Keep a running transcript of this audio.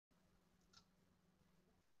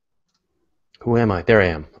Who am I? There I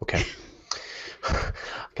am. Okay.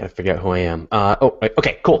 Gotta figure out who I am.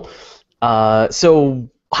 Okay, cool. So,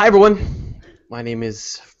 hi everyone. My name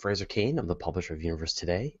is Fraser Kane. I'm the publisher of Universe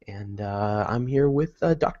Today, and I'm here with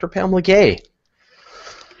Dr. Pamela Gay.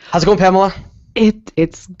 How's it going, Pamela?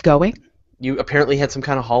 It's going. You apparently had some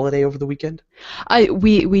kind of holiday over the weekend?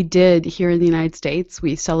 We did here in the United States.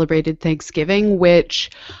 We celebrated Thanksgiving,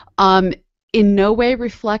 which in no way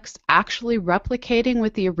reflects actually replicating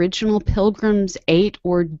what the original Pilgrims ate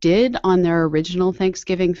or did on their original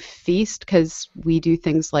Thanksgiving feast, because we do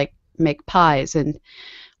things like make pies and,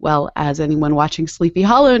 well, as anyone watching Sleepy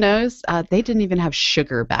Hollow knows, they didn't even have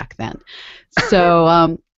sugar back then.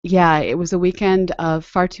 So yeah, it was a weekend of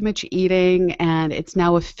far too much eating, and it's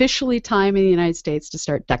now officially time in the United States to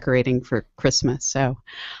start decorating for Christmas. So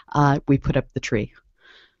we put up the tree.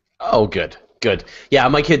 Oh, good, good. Yeah,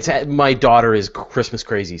 my daughter is Christmas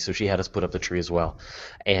crazy, so she had us put up the tree as well.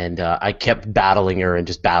 And I kept battling her and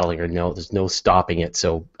just battling her. No, there's no stopping it.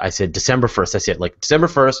 So I said December 1st. I said, like, December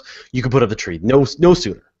 1st, you can put up the tree. No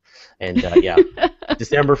sooner. And yeah,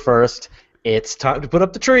 December 1st, it's time to put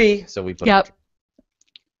up the tree. So we put up the tree.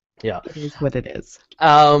 Yeah. It is what it is.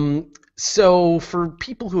 So for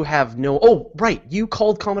people who have oh, right, you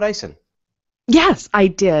called Comet Ison. Yes, I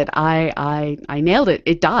did. I nailed it.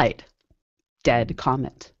 It died. Dead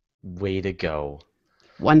comet. Way to go.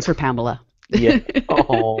 One for Pamela. Yeah.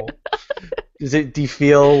 Oh. Do you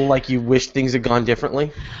feel like you wish things had gone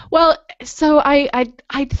differently? Well, so I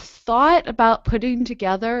thought about putting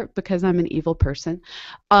together, because I'm an evil person,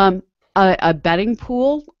 a betting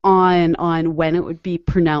pool on when it would be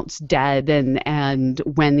pronounced dead and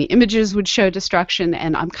when the images would show destruction,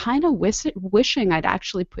 and I'm kind of wishing I'd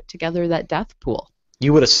actually put together that death pool.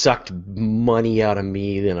 You would have sucked money out of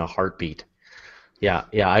me in a heartbeat. Yeah,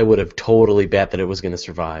 I would have totally bet that it was going to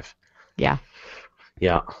survive. Yeah.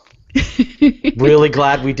 Yeah. Really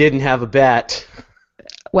glad we didn't have a bet.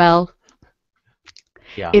 Well,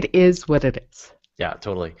 yeah. It is what it is. Yeah,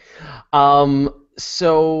 totally.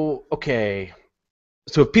 So, okay.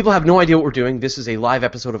 So if people have no idea what we're doing, this is a live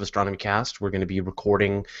episode of Astronomy Cast. We're going to be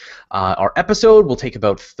recording our episode. We'll take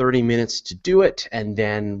about 30 minutes to do it, and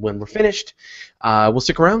then when we're finished, we'll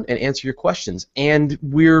stick around and answer your questions. And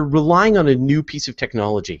we're relying on a new piece of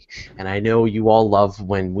technology, and I know you all love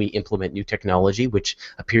when we implement new technology, which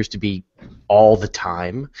appears to be all the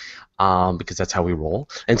time, because that's how we roll.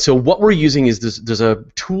 And so what we're using is there's a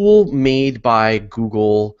tool made by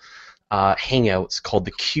Google Hangouts called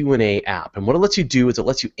the Q&A app, and what it lets you do is it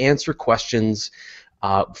lets you answer questions,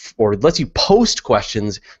 or it lets you post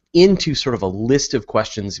questions into sort of a list of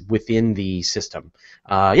questions within the system.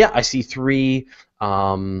 Yeah, I see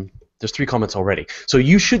there's 3 comments already. So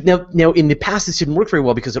you should now in the past this didn't work very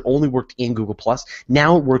well because it only worked in Google+.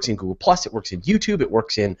 Now it works in Google+, it works in YouTube, it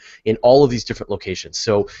works in all of these different locations.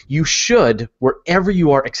 So you should, wherever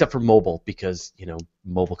you are, except for mobile, because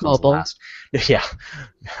mobile comes last. Yeah.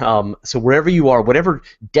 So wherever you are, whatever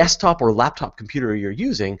desktop or laptop computer you're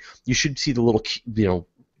using, you should see the little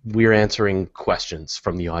we're answering questions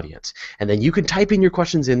from the audience, and then you can type in your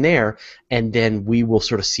questions in there, and then we will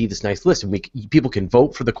sort of see this nice list, and people can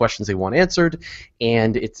vote for the questions they want answered,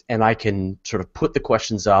 and I can sort of put the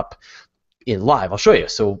questions up in live. I'll show you.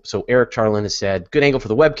 So Eric Charlin has said, good angle for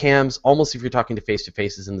the webcams, almost if you're talking to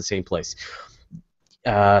face-to-faces in the same place.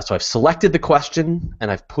 So I've selected the question and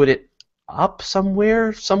I've put it up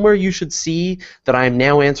somewhere. Somewhere you should see that I am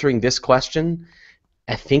now answering this question.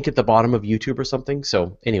 I think at the bottom of YouTube or something.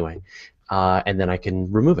 So anyway, and then I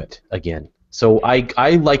can remove it again. So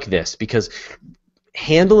I like this because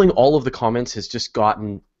handling all of the comments has just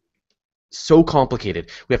gotten so complicated.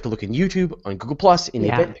 We have to look in YouTube, on Google+, in the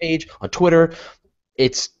event page, on Twitter.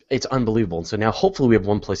 It's unbelievable. And so now hopefully we have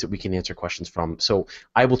one place that we can answer questions from. So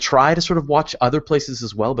I will try to sort of watch other places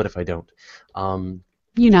as well, but if I don't.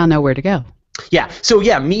 You now know where to go. Yeah, so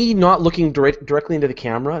yeah, me not looking directly into the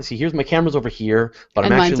camera. See, here's my camera's over here, but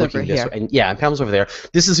I'm actually looking this way. And yeah, and Pamela's over there.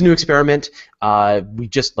 This is a new experiment. We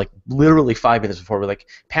just, like, literally 5 minutes before, we're like,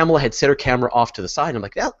 Pamela had set her camera off to the side, and I'm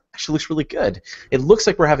like, that actually looks really good. It looks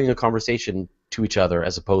like we're having a conversation to each other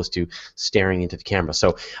as opposed to staring into the camera.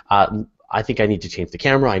 So I think I need to change the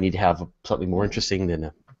camera. I need to have something more interesting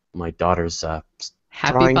than my daughter's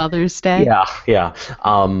Happy Father's Day. Yeah.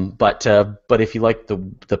 But if you like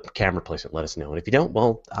the camera placement, let us know. And if you don't,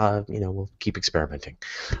 well, we'll keep experimenting.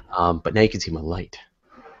 But now you can see my light.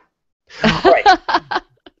 All right.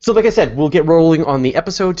 So like I said, we'll get rolling on the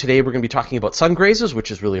episode. Today we're going to be talking about Sungrazers, which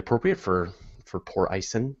is really appropriate for poor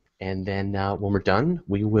Ison. And then when we're done,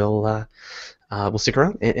 we'll stick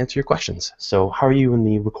around and answer your questions. So how are you in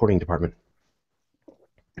the recording department?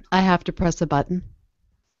 I have to press a button.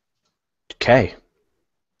 Okay. Okay.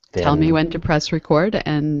 Tell me Then when to press record,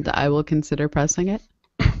 and I will consider pressing it.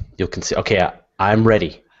 you'll consider. Okay, I'm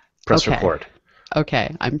ready. Press Okay. record.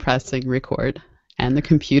 Okay, I'm pressing record, and the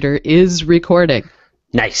computer is recording.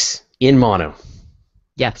 Nice. In mono.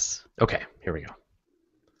 Yes. Okay, here we go.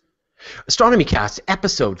 Astronomy Cast,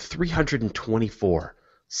 episode 324,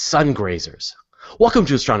 Sungrazers. Welcome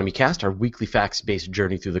to Astronomy Cast, our weekly facts-based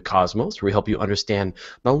journey through the cosmos, where we help you understand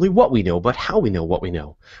not only what we know, but how we know what we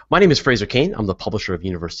know. My name is Fraser Kane. I'm the publisher of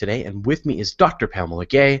Universe Today, and with me is Dr. Pamela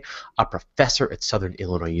Gay, a professor at Southern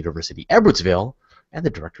Illinois University, Edwardsville, and the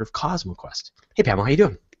director of CosmoQuest. Hey, Pamela, how you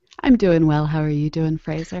doing? I'm doing well. How are you doing,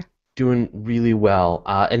 Fraser? Doing really well.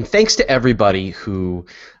 And thanks to everybody who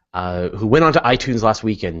went onto iTunes last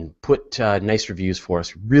week and put nice reviews for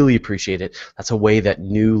us. Really appreciate it. That's a way that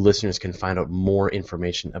new listeners can find out more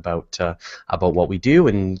information about what we do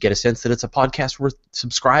and get a sense that it's a podcast worth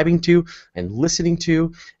subscribing to and listening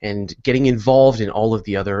to and getting involved in all of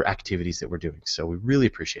the other activities that we're doing. So we really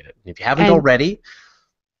appreciate it. And if you haven't already,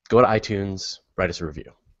 go to iTunes, write us a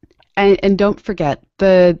review. And don't forget,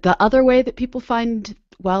 the other way that people find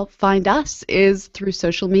us is through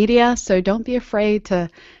social media. So don't be afraid to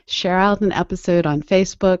share out an episode on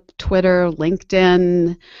Facebook, Twitter,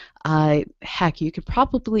 LinkedIn. Heck, you could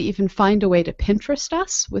probably even find a way to Pinterest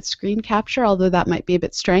us with screen capture, although that might be a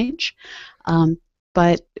bit strange.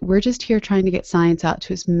 But we're just here trying to get science out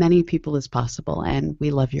to as many people as possible, and we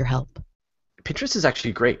love your help. Pinterest is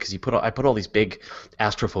actually great because I put all these big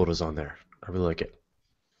astro photos on there. I really like it.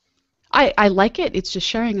 I like it. It's just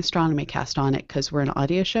sharing Astronomy Cast on it because we're an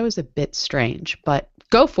audio show is a bit strange, but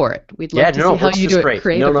go for it. We'd love to see how you do it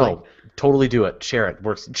creatively. No, totally do it. Share it.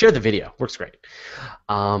 Works. Share the video. Works great.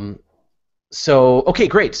 So okay,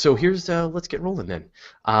 great. So here's let's get rolling then.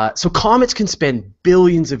 So comets can spend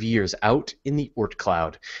billions of years out in the Oort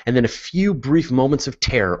Cloud, and then a few brief moments of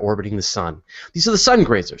terror orbiting the sun. These are the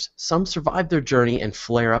Sungrazers. Some survive their journey and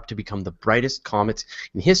flare up to become the brightest comets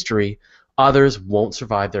in history. Others won't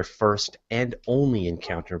survive their first and only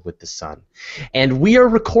encounter with the sun. And we are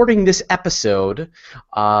recording this episode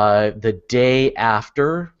the day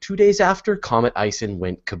after, 2 days after, Comet Ison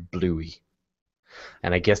went kablooey.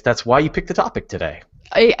 And I guess that's why you picked the topic today.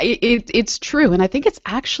 It's true, and I think it's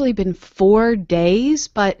actually been 4 days,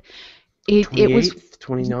 but it was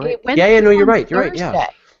 29th. Yeah, no, you're right. You're Thursday. right.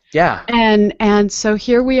 Yeah. And so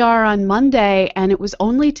here we are on Monday, and it was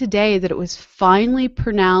only today that it was finally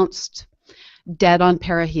pronounced dead on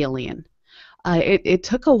perihelion. It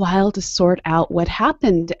took a while to sort out what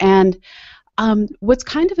happened, and what's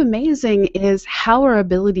kind of amazing is how our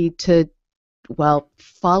ability to,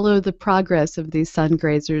 follow the progress of these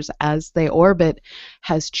Sungrazers as they orbit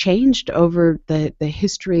has changed over the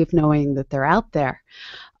history of knowing that they're out there.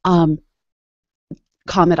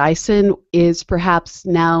 Comet Ison is perhaps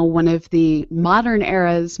now one of the modern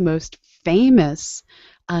era's most famous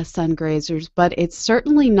Sungrazers, but it's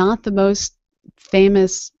certainly not the most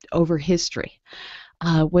famous over history.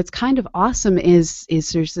 What's kind of awesome is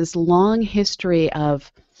there's this long history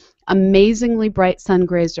of amazingly bright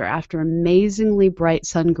sungrazer after amazingly bright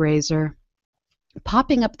sungrazer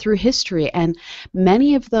popping up through history, and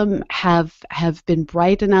many of them have been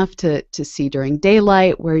bright enough to see during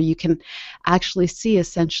daylight, where you can actually see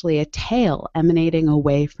essentially a tail emanating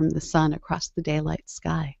away from the sun across the daylight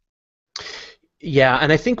sky. Yeah,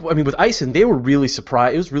 and I think, with Ison, they were really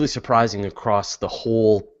surprised. It was really surprising across the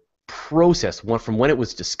whole process, from when it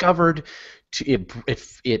was discovered to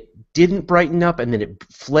it didn't brighten up, and then it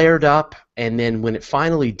flared up, and then when it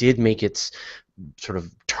finally did make its sort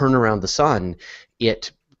of turn around the sun,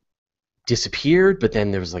 it disappeared, but then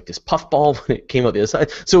there was like this puffball when it came out the other side.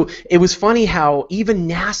 So it was funny how even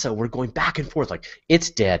NASA were going back and forth, like, it's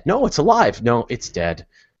dead. No, it's alive. No, it's dead.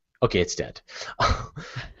 Okay, it's dead.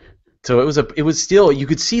 So it was still, you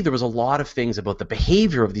could see there was a lot of things about the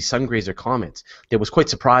behavior of these Sungrazer comets that was quite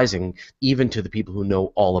surprising, even to the people who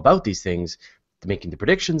know all about these things, making the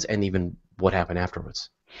predictions and even what happened afterwards.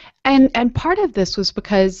 And part of this was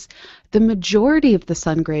because the majority of the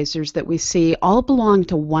Sungrazers that we see all belong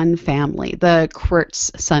to one family, the Quartz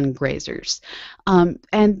Sungrazers.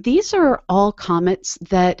 And these are all comets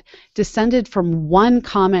that descended from one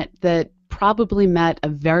comet that probably met a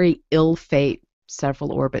very ill fate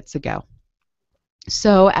several orbits ago.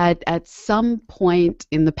 So at some point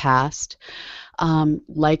in the past,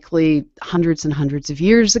 likely hundreds and hundreds of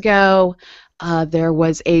years ago, there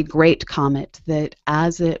was a great comet that,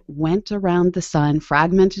 as it went around the sun,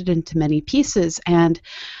 fragmented into many pieces, and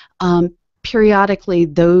periodically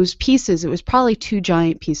those pieces, it was probably two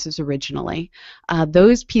giant pieces originally,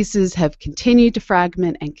 those pieces have continued to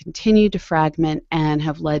fragment and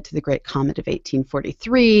have led to the Great Comet of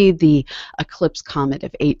 1843, the Eclipse Comet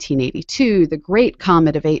of 1882, the Great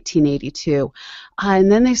Comet of 1882,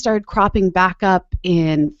 and then they started cropping back up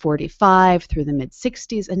in 45 through the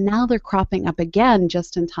mid-60s, and now they're cropping up again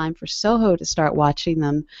just in time for SOHO to start watching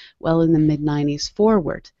them well in the mid-90s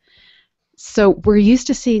forward. So we're used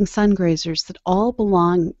to seeing Sungrazers that all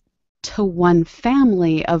belong to one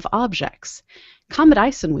family of objects. Comet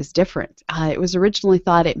Ison was different. It was originally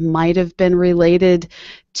thought it might have been related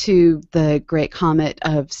to the Great Comet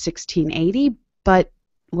of 1680, but,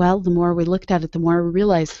 well, the more we looked at it, the more we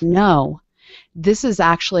realized, no, this is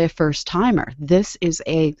actually a first-timer. This is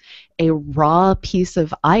a raw piece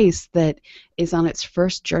of ice that is on its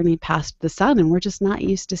first journey past the sun, and we're just not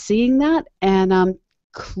used to seeing that, and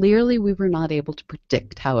clearly we were not able to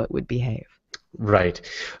predict how it would behave. Right.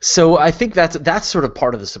 So I think that's sort of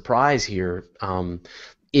part of the surprise here,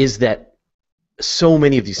 is that so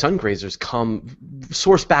many of these Sungrazers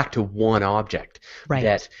source back to one object.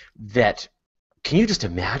 Right. That can you just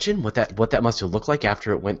imagine what that must have looked like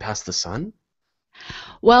after it went past the sun?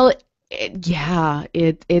 Well,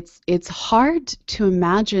 it's hard to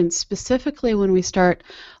imagine, specifically when we start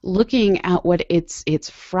looking at what its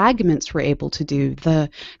fragments were able to do. The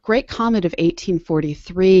Great Comet of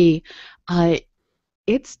 1843,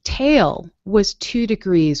 its tail was 2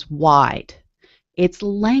 degrees wide. Its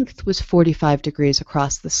length was 45 degrees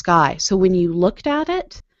across the sky. So when you looked at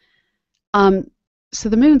it, so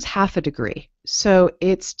the moon's half a degree. So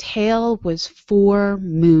its tail was 4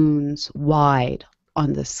 moons wide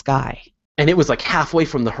on the sky. And it was like halfway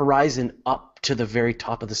from the horizon up to the very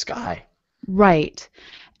top of the sky. Right.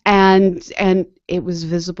 And it was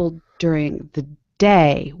visible during the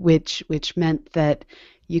day, which meant that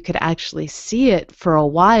you could actually see it for a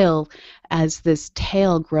while as this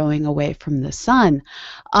tail growing away from the sun.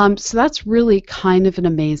 So that's really kind of an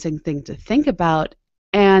amazing thing to think about.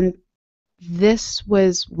 And this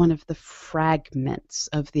was one of the fragments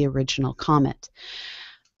of the original comet.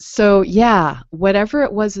 So yeah, whatever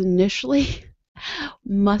it was initially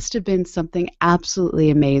must have been something absolutely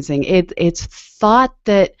amazing. It's thought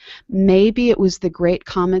that maybe it was the Great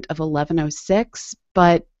Comet of 1106,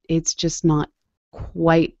 but it's just not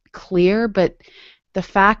quite clear. But the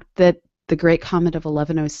fact that the Great Comet of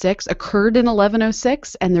 1106 occurred in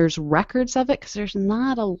 1106, and there's records of it, because there's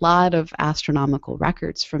not a lot of astronomical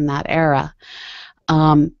records from that era.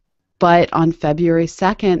 But on February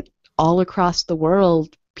 2nd, all across the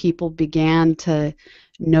world, people began to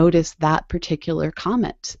notice that particular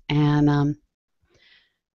comet. And,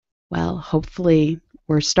 well, hopefully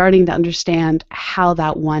we're starting to understand how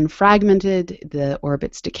that one fragmented, the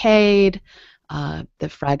orbits decayed, the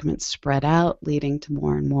fragments spread out, leading to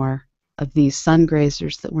more and more of these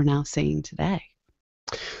Sungrazers that we're now seeing today.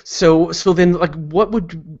 So then, like, what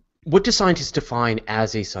do scientists define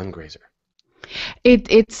as a Sungrazer?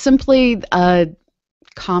 It's simply a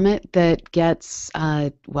comet that gets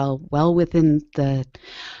well within the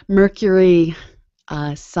Mercury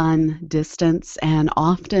sun distance, and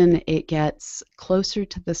often it gets closer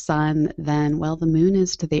to the sun than, well, the moon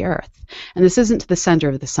is to the Earth. And this isn't to the center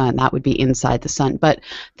of the sun, that would be inside the sun, but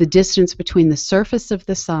the distance between the surface of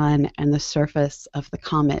the sun and the surface of the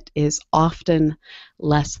comet is often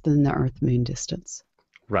less than the Earth-Moon distance.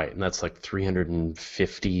 Right, and that's like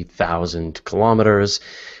 350,000 kilometers,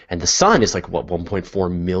 and the sun is like, what, 1.4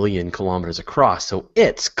 million kilometers across, so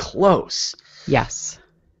it's close. Yes.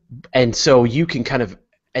 And so you can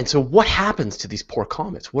and so what happens to these poor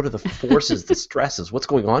comets? What are the forces, the stresses? What's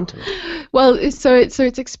going on to them? Well, so it's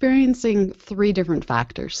experiencing 3 different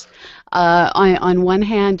factors. On one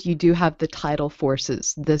hand, you do have the tidal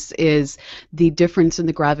forces. This is the difference in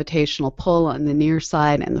the gravitational pull on the near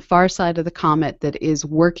side and the far side of the comet that is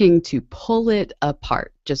working to pull it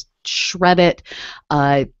apart, just shred it.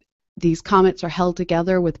 These comets are held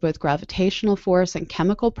together with both gravitational force and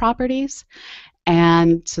chemical properties.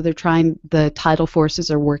 And so the tidal forces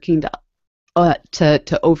are working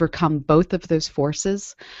to overcome both of those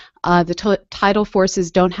forces. The tidal forces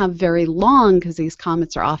don't have very long, because these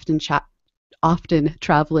comets are often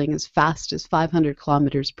traveling as fast as 500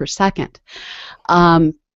 kilometers per second.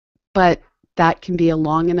 But that can be a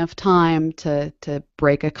long enough time to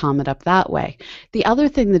break a comet up that way. The other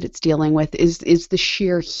thing that it's dealing with is the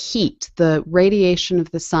sheer heat. The radiation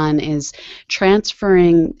of the sun is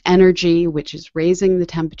transferring energy, which is raising the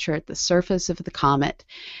temperature at the surface of the comet.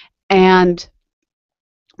 And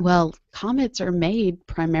Well, comets are made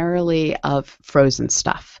primarily of frozen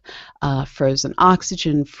stuff, frozen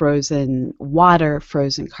oxygen, frozen water,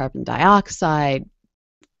 frozen carbon dioxide,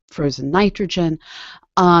 frozen nitrogen,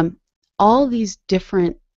 um, all these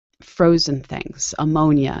different frozen things,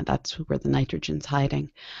 ammonia, that's where the nitrogen's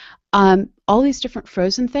hiding. All these different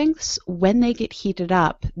frozen things, when they get heated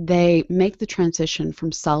up, they make the transition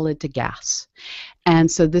from solid to gas.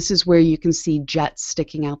 And so this is where you can see jets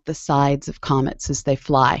sticking out the sides of comets as they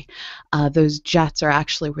fly. Those jets are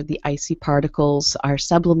actually where the icy particles are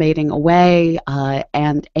sublimating away,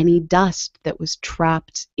 and any dust that was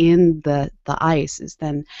trapped in the ice is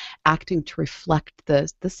then acting to reflect the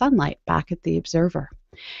sunlight back at the observer.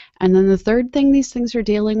 And then the third thing these things are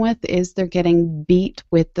dealing with is they're getting beat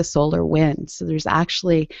with the solar wind. So there's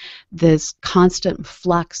actually this constant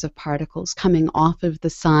flux of particles coming off of the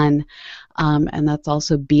sun, and that's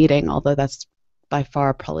also beating, although that's by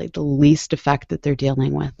far probably the least effect that they're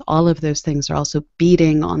dealing with. All of those things are also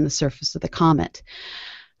beating on the surface of the comet.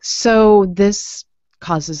 So this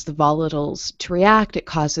causes the volatiles to react. It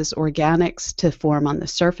causes organics to form on the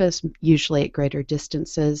surface, usually at greater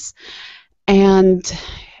distances. And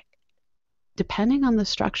depending on the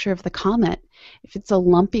structure of the comet, if it's a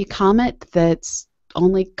lumpy comet that's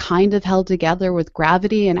only kind of held together with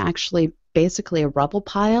gravity and actually basically a rubble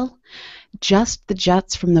pile, just the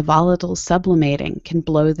jets from the volatiles sublimating can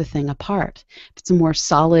blow the thing apart. If it's a more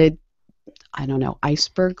solid, I don't know,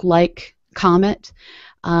 iceberg-like comet,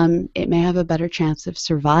 it may have a better chance of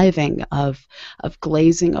surviving, of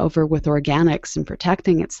glazing over with organics and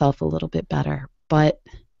protecting itself a little bit better. But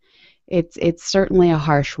it's certainly a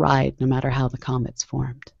harsh ride, no matter how the comet's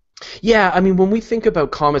formed. Yeah, I mean, when we think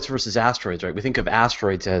about comets versus asteroids, right? We think of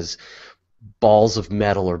asteroids as balls of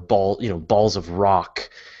metal or balls of rock.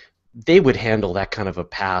 They would handle that kind of a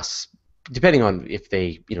pass, depending on if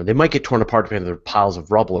they might get torn apart depending on their piles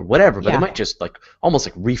of rubble or whatever, but they might just almost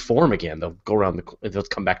reform again. They'll go around, they'll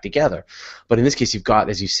come back together. But in this case, you've got,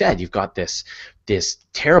 as you said, you've got this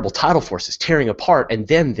terrible tidal forces tearing apart, and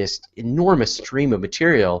then this enormous stream of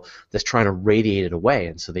material that's trying to radiate it away,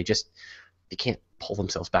 and so they can't pull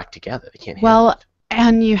themselves back together. They can't handle it.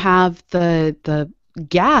 And you have the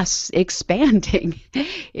gas expanding.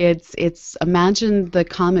 It's imagine the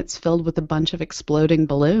comet's filled with a bunch of exploding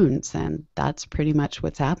balloons, and that's pretty much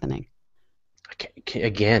what's happening.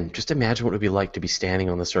 Again, just imagine what it would be like to be standing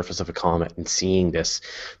on the surface of a comet and seeing this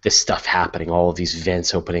stuff happening, all of these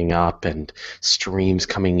vents opening up and streams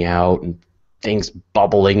coming out and things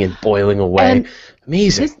bubbling and boiling away. And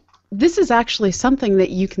amazing. This is actually something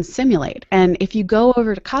that you can simulate, and if you go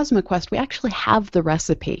over to CosmoQuest, we actually have the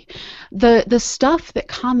recipe. The stuff that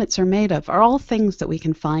comets are made of are all things that we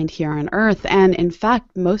can find here on Earth, and in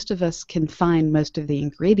fact, most of us can find most of the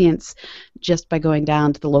ingredients just by going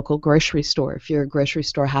down to the local grocery store. If your grocery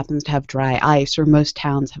store happens to have dry ice, or most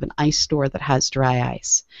towns have an ice store that has dry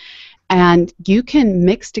ice. And you can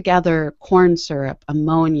mix together corn syrup,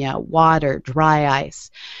 ammonia, water, dry ice,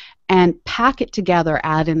 and pack it together,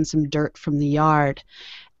 add in some dirt from the yard,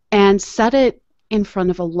 and set it in front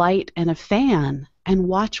of a light and a fan, and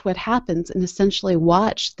watch what happens, and essentially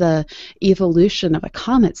watch the evolution of a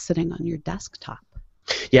comet sitting on your desktop.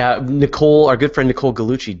 Yeah, Nicole, our good friend Nicole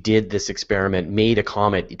Gallucci, did this experiment, made a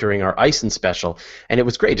comet during our Ison special, and it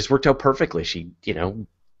was great. It just worked out perfectly. She,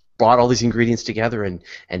 brought all these ingredients together and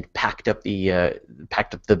packed up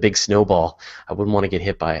the big snowball. I wouldn't want to get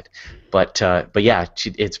hit by it, but yeah,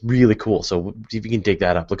 it's really cool. So if you can dig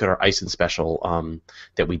that up, look at our Ison special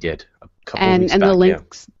that we did a couple of weeks back.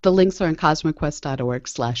 The links are on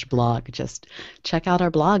cosmoquest.org/blog. Just check out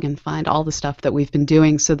our blog and find all the stuff that we've been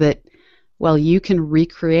doing, so that you can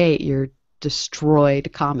recreate your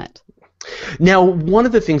destroyed comet. Now, one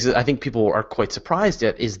of the things that I think people are quite surprised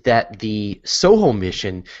at is that the SOHO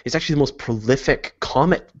mission is actually the most prolific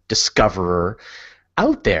comet discoverer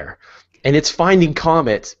out there, and it's finding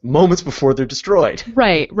comets moments before they're destroyed.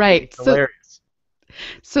 Right. It's hilarious.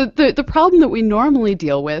 So the problem that we normally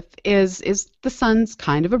deal with is the sun's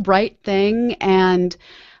kind of a bright thing, and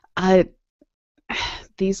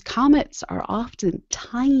these comets are often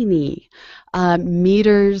tiny,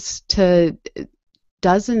 meters to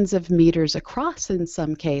dozens of meters across in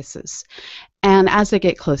some cases. And as they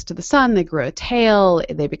get close to the sun, they grow a tail,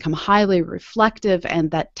 they become highly reflective, and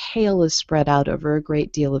that tail is spread out over a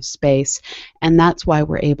great deal of space, and that's why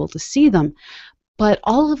we're able to see them. But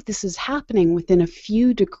all of this is happening within a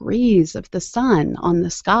few degrees of the sun on the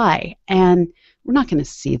sky, and we're not going to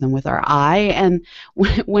see them with our eye. And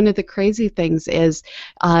one of the crazy things is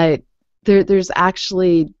there's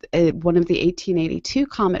actually one of the 1882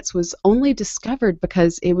 comets was only discovered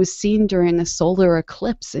because it was seen during a solar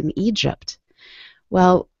eclipse in Egypt.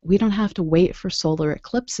 Well, we don't have to wait for solar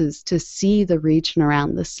eclipses to see the region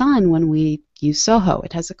around the sun when we use SOHO.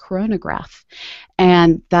 It has a coronagraph.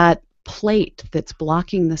 And that plate that's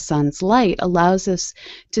blocking the sun's light allows us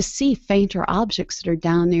to see fainter objects that are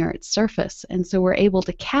down near its surface. And so we're able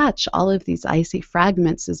to catch all of these icy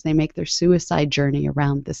fragments as they make their suicide journey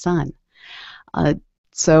around the sun.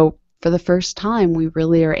 So for the first time, we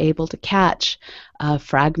really are able to catch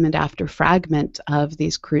fragment after fragment of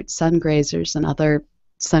these Oort Sungrazers and other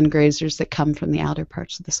Sungrazers that come from the outer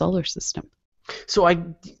parts of the solar system. So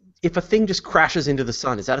if a thing just crashes into the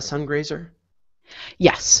sun, is that a sungrazer?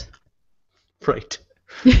 Yes. Right.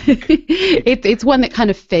 It's one that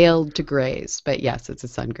kind of failed to graze, but yes, it's a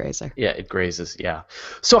sungrazer. Yeah, it grazes, yeah.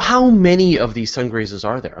 So how many of these sungrazers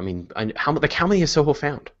are there? I mean, how many has SOHO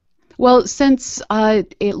found? Well, since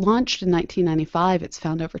it launched in 1995, it's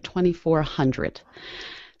found over 2,400.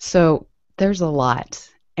 So there's a lot.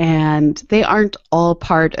 And they aren't all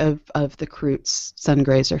part of the Oort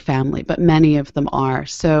sungrazer family, but many of them are.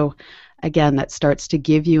 So again, that starts to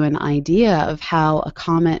give you an idea of how a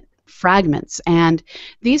comet fragments. And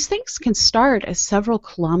these things can start as several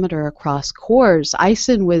kilometer across cores.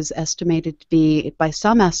 Ison was estimated to be, by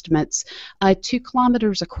some estimates, 2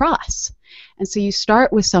 kilometers across. And so you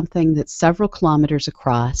start with something that's several kilometers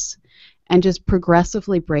across and just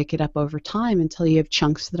progressively break it up over time until you have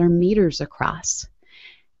chunks that are meters across.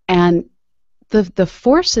 And the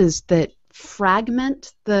forces that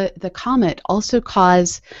fragment the comet also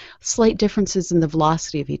cause slight differences in the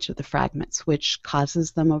velocity of each of the fragments, which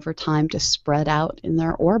causes them over time to spread out in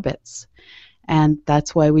their orbits. And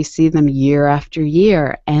that's why we see them year after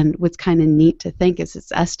year. And what's kind of neat to think is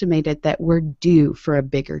it's estimated that we're due for a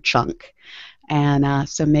bigger chunk. And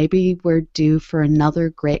so maybe we're due for another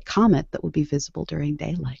great comet that will be visible during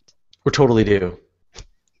daylight. We're totally due.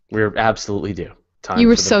 We're absolutely due. You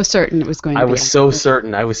were so certain it was going to be. I was so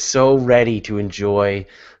certain. I was so ready to enjoy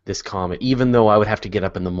this comet, even though I would have to get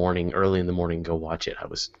up in the morning, early in the morning, and go watch it. I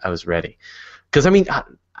was ready. Because, I mean,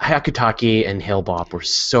 Hyakutake and Hale-Bopp were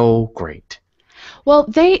so great. Well,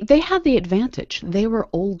 they had the advantage. They were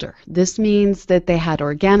older. This means that they had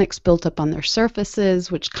organics built up on their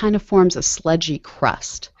surfaces, which kind of forms a sludgy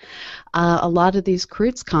crust. A lot of these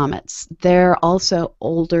Oort comets, they're also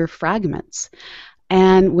older fragments.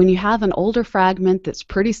 And when you have an older fragment that's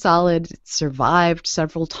pretty solid, it's survived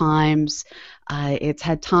several times, it's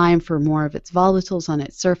had time for more of its volatiles on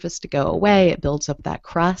its surface to go away, it builds up that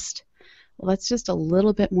crust, well, that's just a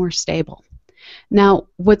little bit more stable. Now,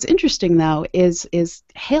 what's interesting, though, is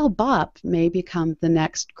Hale-Bopp may become the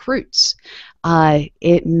next Oort.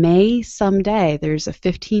 It may someday, there's a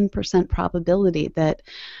 15% probability that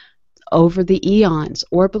over the eons,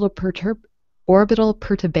 orbital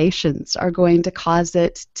perturbations are going to cause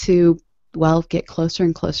it to, well, get closer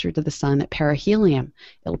and closer to the sun at perihelion.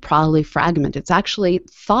 It'll probably fragment. It's actually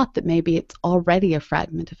thought that maybe it's already a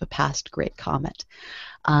fragment of a past great comet.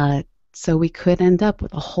 So we could end up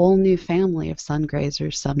with a whole new family of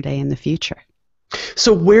sungrazers someday in the future.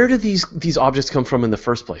 So where do these objects come from in the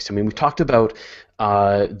first place? I mean, we talked about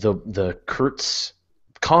the Oort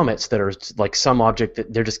comets that are like some object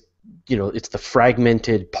that they're just, you know, it's the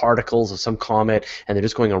fragmented particles of some comet, and they're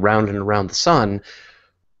just going around and around the sun.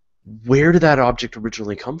 Where did that object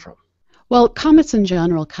originally come from? Well, comets in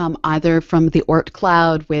general come either from the Oort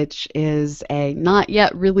Cloud, which is a not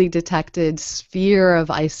yet really detected sphere of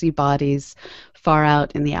icy bodies far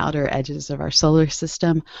out in the outer edges of our solar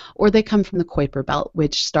system, or they come from the Kuiper Belt,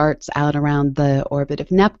 which starts out around the orbit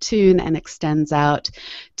of Neptune and extends out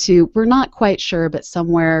to, we're not quite sure, but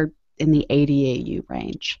somewhere in the 80 AU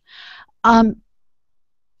range.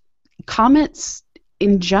 Comets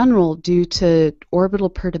in general, due to orbital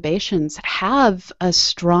perturbations, have a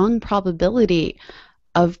strong probability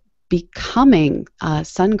of becoming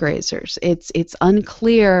sungrazers. It's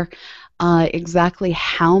unclear exactly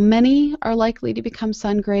how many are likely to become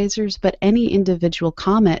sungrazers, but any individual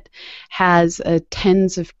comet has a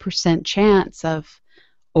tens of % chance of,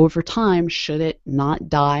 over time, should it not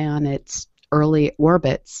die on its early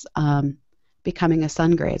orbits, becoming a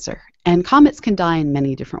sungrazer. And comets can die in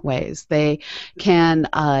many different ways. They can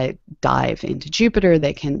dive into Jupiter.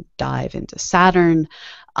 They can dive into Saturn.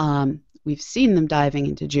 We've seen them diving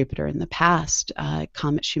into Jupiter in the past.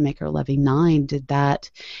 Comet Shoemaker-Levy 9 did that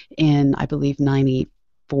in, I believe,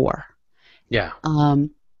 94. Yeah.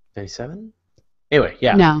 97? Anyway,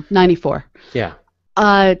 yeah. No, 94. Yeah.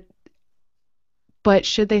 But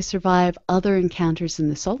should they survive other encounters in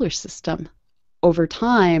the solar system, over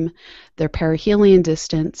time, their perihelion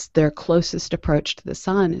distance, their closest approach to the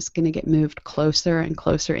sun, is going to get moved closer and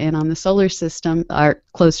closer in on the solar system, or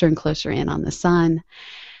closer and closer in on the sun.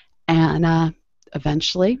 And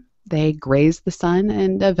eventually they graze the sun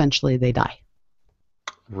and eventually they die.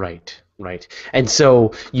 Right, right. And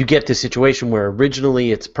so you get this situation where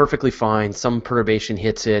originally it's perfectly fine, some perturbation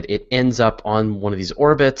hits it, it ends up on one of these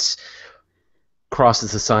orbits,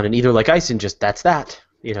 crosses the sun, and either like Ison, just that's that.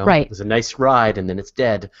 It Right. was a nice ride and then it's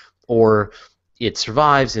dead, or it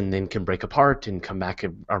survives and then can break apart and come back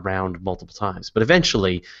around multiple times. But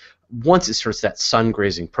eventually, once it starts that sun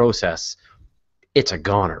grazing process, it's a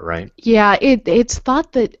goner, right? Yeah, it's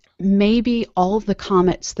thought that maybe all of the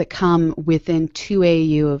comets that come within 2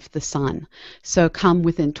 AU of the sun, so come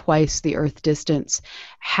within twice the Earth distance,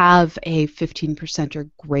 have a 15% or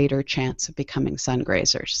greater chance of becoming sun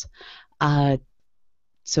grazers. Uh,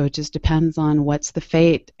 so it just depends on what's the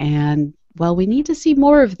fate. And, well, we need to see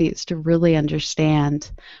more of these to really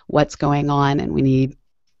understand what's going on, and we need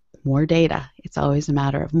more data. It's always a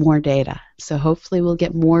matter of more data. So hopefully we'll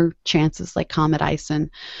get more chances like Comet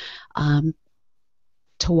Ison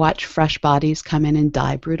to watch fresh bodies come in and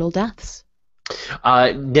die brutal deaths.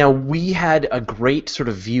 Now, we had a great sort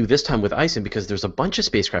of view this time with Ison because there's a bunch of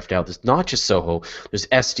spacecraft out. There's not just SOHO. There's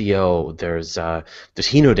SDO. There's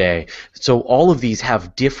Hinode. So all of these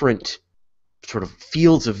have different sort of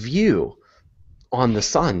fields of view on the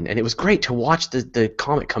sun, and it was great to watch the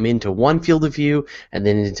comet come into one field of view and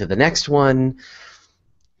then into the next one.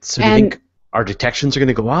 So do you think our detections are going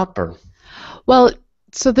to go up, or? Well,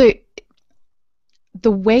 so the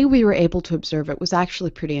way we were able to observe it was actually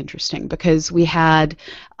pretty interesting because we had,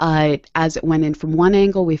 as it went in from one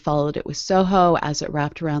angle, we followed it with SOHO. As it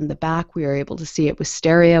wrapped around the back, we were able to see it with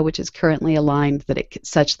Stereo, which is currently aligned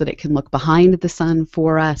such that it can look behind the sun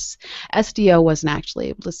for us. SDO wasn't actually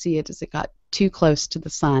able to see it as it got too close to the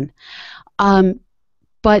sun.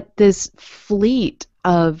 But this fleet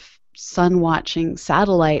of sun-watching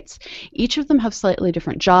satellites, each of them have slightly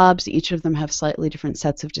different jobs, each of them have slightly different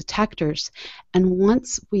sets of detectors, and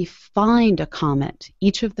once we find a comet,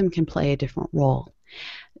 each of them can play a different role.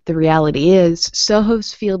 The reality is,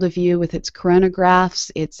 SOHO's field of view with its coronagraphs,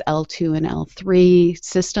 its L2 and L3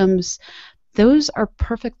 systems, those are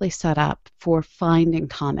perfectly set up for finding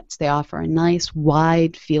comets. They offer a nice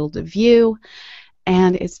wide field of view,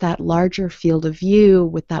 and it's that larger field of view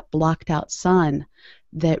with that blocked out sun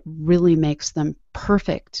that really makes them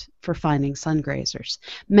perfect for finding sun grazers.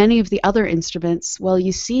 Many of the other instruments, well,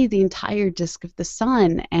 you see the entire disk of the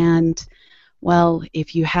sun, and, well,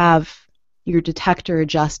 if you have your detector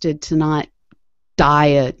adjusted to not die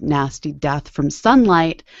a nasty death from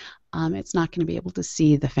sunlight, it's not going to be able to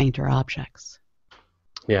see the fainter objects.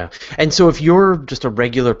 Yeah, and so if you're just a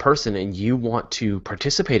regular person and you want to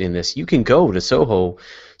participate in this, you can go to SOHO's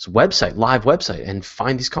website, live website, and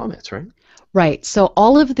find these comets, right? Right. So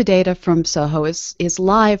all of the data from SOHO is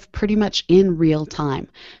live pretty much in real time.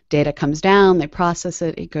 Data comes down, they process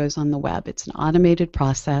it, it goes on the web. It's an automated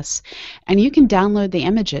process, and you can download the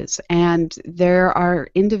images. And there are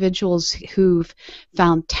individuals who've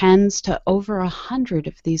found tens to over 100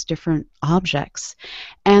 of these different objects.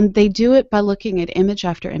 And they do it by looking at image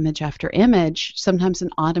after image after image, sometimes in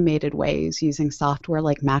automated ways using software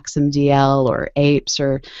like MaximDL or APES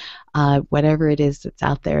or whatever it is that's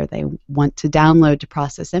out there they want to download to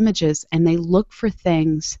process images, and they look for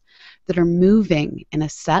things that are moving in a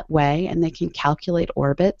set way, and they can calculate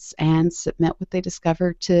orbits and submit what they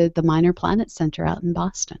discover to the Minor Planet Center out in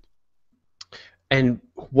Boston. And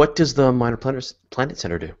what does the Minor Planet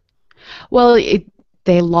Center do? Well,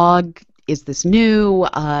 they log, is this new?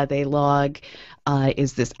 They log,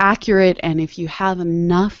 is this accurate? And if you have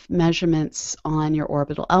enough measurements on your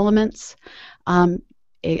orbital elements,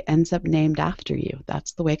 it ends up named after you.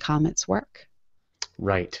 That's the way comets work.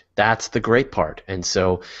 Right. That's the great part. And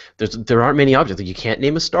so there aren't many objects. You can't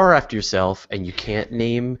name a star after yourself, and you can't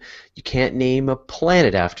name a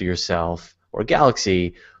planet after yourself or a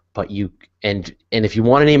galaxy, but and if you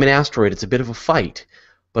want to name an asteroid, it's a bit of a fight.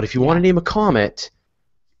 But if you want to name a comet,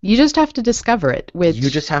 you just have to discover it, which you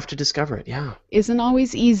just have to discover it, yeah. Isn't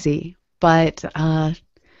always easy, but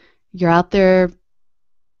you're out there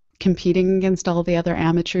competing against all the other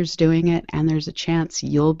amateurs doing it, and there's a chance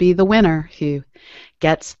you'll be the winner who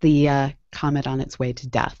gets the comet on its way to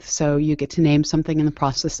death. So you get to name something in the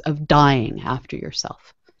process of dying after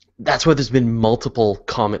yourself. That's why there's been multiple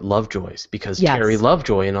Comet Lovejoys, because Terry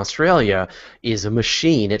Lovejoy in Australia is a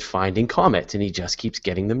machine at finding comets, and he just keeps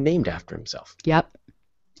getting them named after himself. Yep.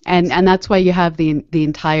 And that's why you have the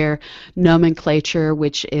entire nomenclature,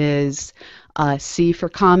 which is C for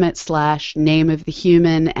comet / name of the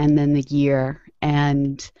human and then the year.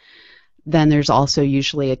 And then there's also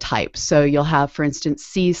usually a type. So you'll have, for instance,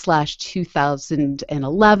 C /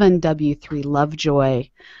 2011 W3 Lovejoy.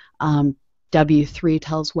 W3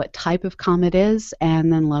 tells what type of comet is,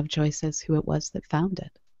 and then Lovejoy says who it was that found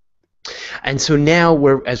it. And so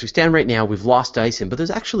now, as we stand right now, we've lost Dyson, but there's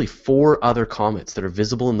actually 4 other comets that are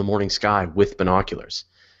visible in the morning sky with binoculars.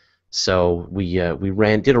 So we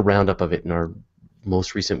did a roundup of it in our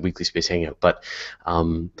most recent weekly space hangout. But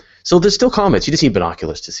so there's still comets. You just need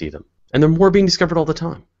binoculars to see them, and they're more being discovered all the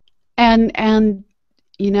time. And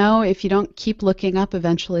you know, if you don't keep looking up,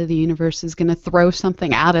 eventually the universe is going to throw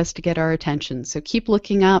something at us to get our attention. So keep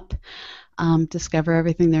looking up. Discover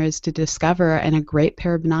everything there is to discover, and a great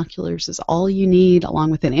pair of binoculars is all you need, along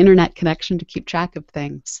with an internet connection to keep track of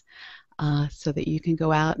things, so that you can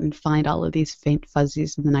go out and find all of these faint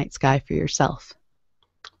fuzzies in the night sky for yourself.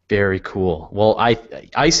 Very cool. Well,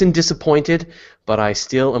 I'm disappointed, but I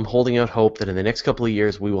still am holding out hope that in the next couple of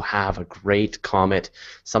years we will have a great comet,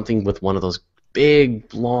 something with one of those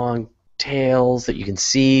big, long tails that you can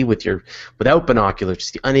see without binoculars,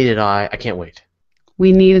 just the unaided eye. I can't wait.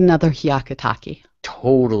 We need another Hyakutake.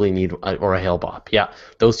 Totally need, or a Hale-Bopp. Yeah,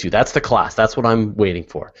 those two. That's the class. That's what I'm waiting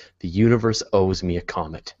for. The universe owes me a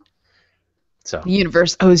comet. So the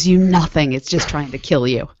universe owes you nothing. It's just trying to kill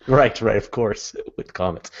you. Right, of course, with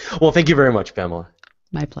comets. Well, thank you very much, Pamela.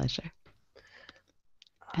 My pleasure.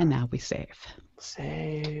 And now we save.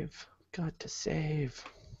 Save. Got to save.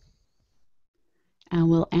 And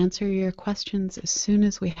we'll answer your questions as soon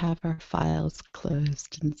as we have our files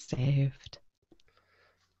closed and saved.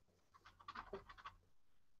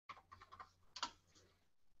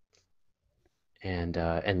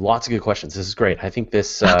 And lots of good questions. This is great. I think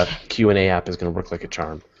this Q&A app is going to work like a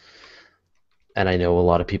charm. And I know a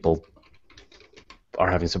lot of people are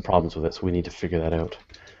having some problems with it, so we need to figure that out.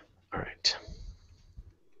 All right.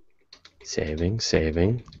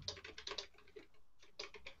 Saving.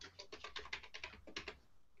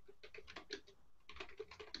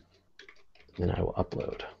 Then I will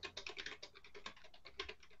upload.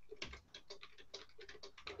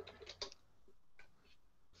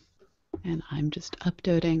 And I'm just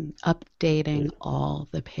updating all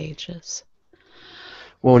the pages.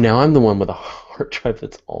 Whoa, now I'm the one with a hard drive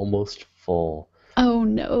that's almost full. Oh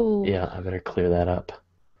no. Yeah, I better clear that up.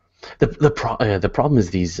 The problem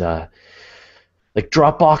is these like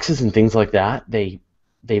Dropboxes and things like that, they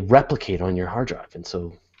replicate on your hard drive, and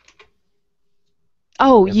so.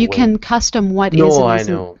 Oh, you can custom what is. No, I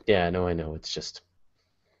know. Yeah, no, I know. It's just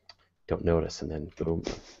don't notice, and then boom,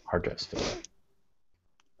 hard drive's filled.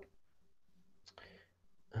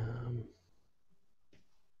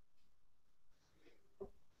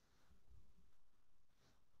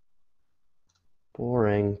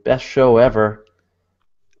 Boring. Best show ever.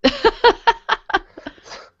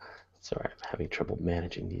 Sorry, I'm having trouble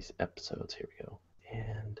managing these episodes. Here we go.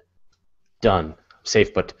 And done.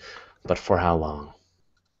 Safe, but for how long?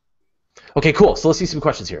 Okay, cool. So let's see some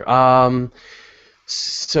questions here.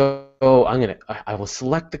 So I will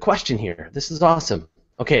select the question here. This is awesome.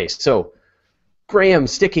 Okay, so Graham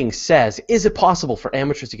Sticking says, is it possible for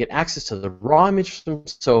amateurs to get access to the raw images from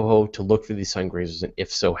SOHO to look for these Sungrazers, and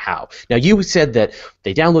if so, how? Now, you said that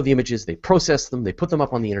they download the images, they process them, they put them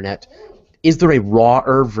up on the internet. Is there a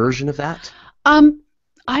rawer version of that?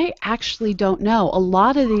 I actually don't know. A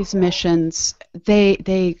lot of these missions,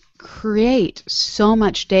 they create so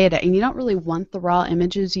much data, and you don't really want the raw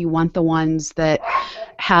images. You want the ones that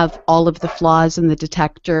have all of the flaws in the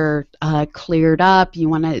detector cleared up. You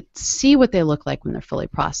want to see what they look like when they're fully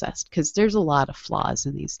processed, because there's a lot of flaws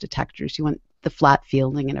in these detectors. You want the flat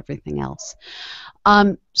fielding and everything else.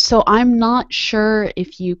 So I'm not sure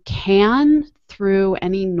if you can, through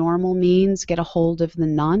any normal means, get a hold of the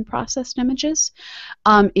non-processed images.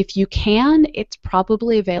 If you can, it's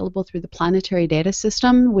probably available through the Planetary Data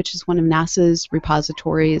System, which is one of NASA's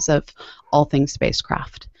repositories of all things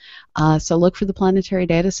spacecraft. So look for the Planetary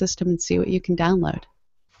Data System and see what you can download.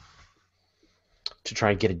 To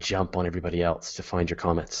try and get a jump on everybody else to find your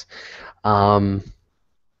comets.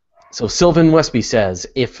 So Sylvan Westby says,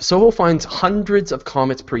 if SOHO finds hundreds of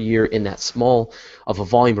comets per year in that small of a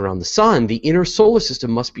volume around the sun, the inner solar system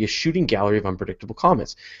must be a shooting gallery of unpredictable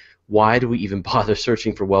comets. Why do we even bother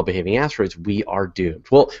searching for well-behaving asteroids? We are doomed.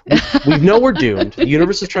 Well, we know we're doomed. The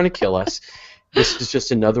universe is trying to kill us. This is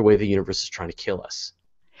just another way the universe is trying to kill us.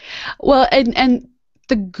 Well, and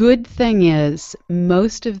the good thing is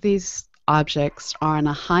most of these objects are on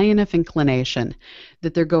a high enough inclination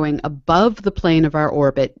that they're going above the plane of our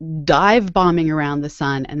orbit, dive bombing around the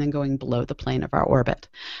sun, and then going below the plane of our orbit.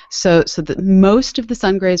 So that most of the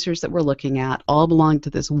Sungrazers that we're looking at all belong to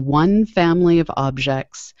this one family of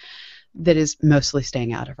objects that is mostly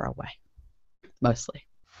staying out of our way. Mostly.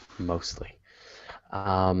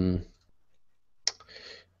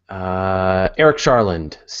 Eric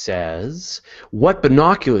Charland says, what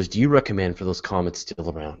binoculars do you recommend for those comets still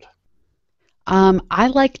around? I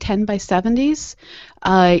like 10 by 70s,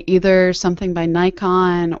 either something by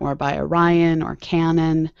Nikon or by Orion or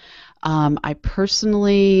Canon. I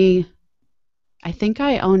personally, I think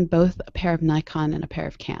I own both a pair of Nikon and a pair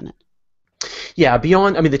of Canon. Yeah,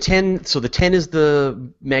 beyond, I mean, the 10, so the 10 is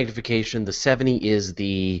the magnification, the 70 is Light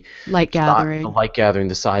the gathering. light gathering,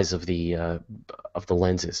 the size of the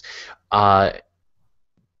lenses. Uh,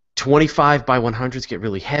 25 by 100s get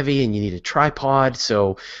really heavy and you need a tripod.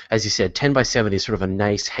 So, as you said, 10 by 70 is sort of a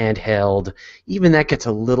nice handheld. Even that gets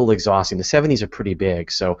a little exhausting. The 70s are pretty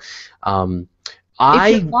big. So, If you're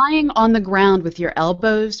I. lying on the ground with your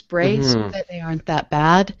elbows braced, Mhm. they aren't that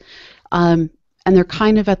bad. Um, and they're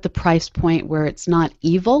kind of at the price point where it's not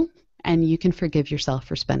evil and you can forgive yourself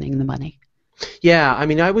for spending the money. Yeah, I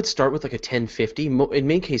mean, I would start with like a 1050. In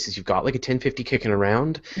many cases, you've got like a 1050 kicking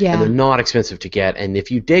around, and they're Yeah. not expensive to get. And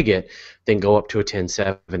if you dig it, then go up to a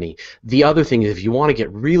 1070. The other thing is, if you want to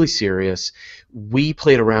get really serious, we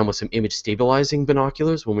played around with some image stabilizing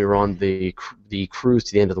binoculars when we were on the cruise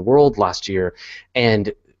to the end of the world last year,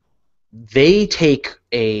 and they take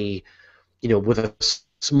with a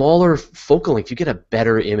smaller focal length, you get a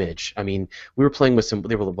better image. I mean, we were playing with some.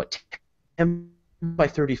 They were what 10 by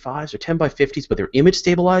 35s or 10 by 50s, but they're image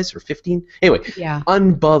stabilized or 15. Anyway, Yeah.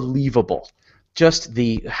 unbelievable. Just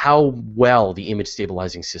the how well the image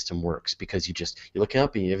stabilizing system works because you look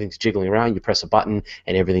up and everything's jiggling around. You press a button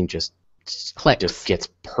and everything just Clicks. gets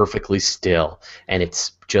perfectly still, and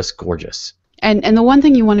it's just gorgeous. And the one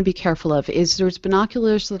thing you want to be careful of is there's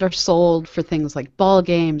binoculars that are sold for things like ball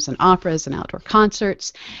games and operas and outdoor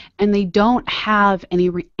concerts, and they don't have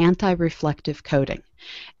any anti-reflective coating.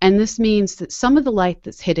 And this means that some of the light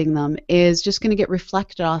that's hitting them is just going to get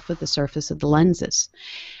reflected off of the surface of the lenses.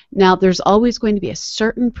 Now, there's always going to be a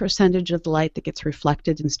certain percentage of the light that gets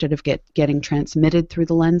reflected instead of getting transmitted through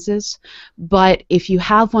the lenses. But if you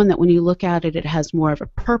have one that when you look at it, it has more of a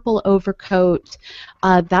purple overcoat,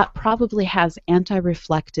 that probably has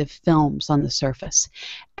anti-reflective films on the surface.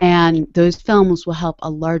 And those films will help a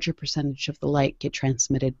larger percentage of the light get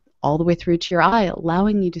transmitted all the way through to your eye,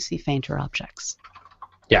 allowing you to see fainter objects.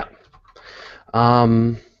 Yeah.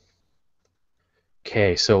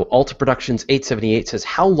 Okay, so Alta Productions 878 says,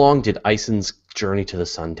 how long did Ison's journey to the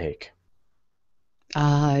sun take?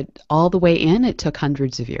 All the way in, it took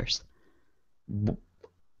hundreds of years.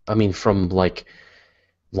 I mean, from like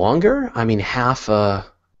longer? I mean,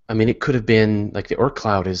 it could have been like the Oort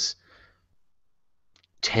Cloud is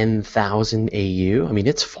 10,000 AU. I mean,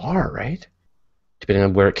 it's far, right? Depending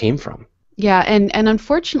on where it came from. Yeah, and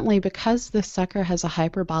unfortunately, because this sucker has a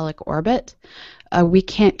hyperbolic orbit, we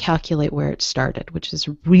can't calculate where it started, which is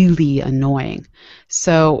really annoying.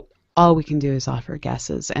 So all we can do is offer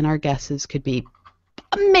guesses, and our guesses could be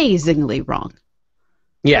amazingly wrong.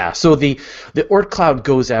 Yeah, so the Oort Cloud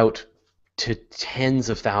goes out to tens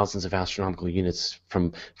of thousands of astronomical units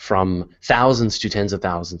from thousands to tens of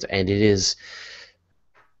thousands, and it is,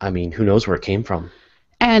 I mean, who knows where it came from?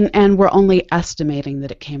 And we're only estimating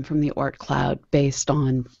that it came from the Oort cloud based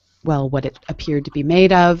on, well, what it appeared to be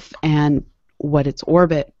made of and what its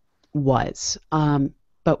orbit was.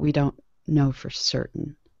 But we don't know for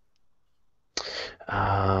certain.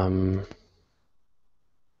 Let's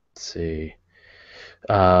see.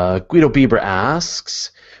 Guido Bieber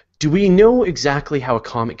asks, do we know exactly how a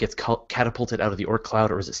comet gets catapulted out of the Oort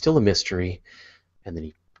cloud, or is it still a mystery? And then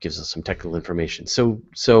he gives us some technical information. So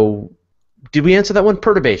did we answer that one?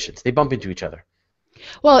 Perturbations. They bump into each other.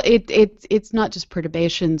 Well, it's not just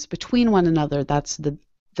perturbations between one another. That's the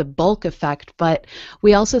bulk effect, but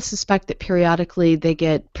we also suspect that periodically they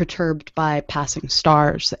get perturbed by passing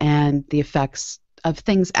stars and the effects of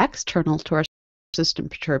things external to our system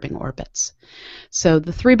perturbing orbits. So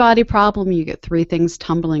the three-body problem, you get three things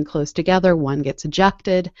tumbling close together, one gets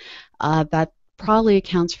ejected. That probably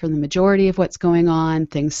accounts for the majority of what's going on,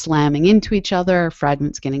 things slamming into each other,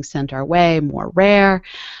 fragments getting sent our way, more rare.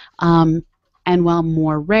 And while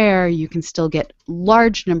more rare, you can still get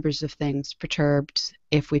large numbers of things perturbed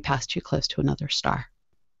if we pass too close to another star.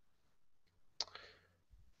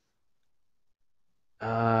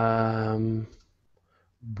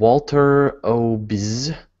 Walter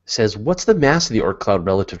Obz says, what's the mass of the Oort cloud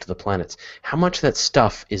relative to the planets? How much of that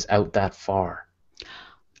stuff is out that far?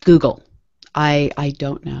 Google. I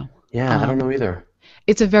don't know. Yeah, I don't know either.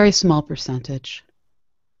 It's a very small percentage.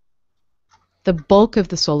 The bulk of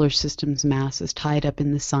the solar system's mass is tied up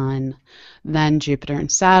in the sun, then Jupiter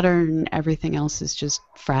and Saturn, everything else is just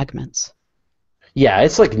fragments. Yeah,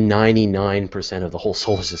 it's like 99% of the whole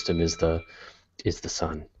solar system is the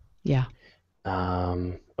sun. Yeah.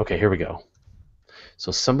 Okay, here we go.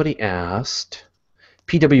 So somebody asked,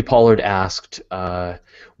 P.W. Pollard asked,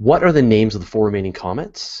 what are the names of the 4 remaining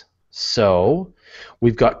comets? So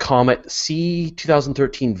we've got Comet C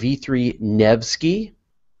 2013 V3 Nevsky.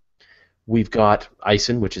 We've got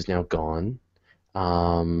Ison, which is now gone.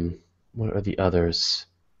 What are the others?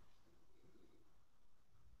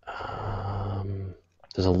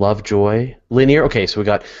 There's a Lovejoy. Linear. Okay, so we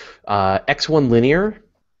got X1 Linear.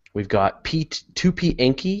 We've got 2P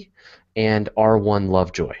Enki and R1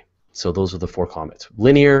 Lovejoy. So those are the 4 comets.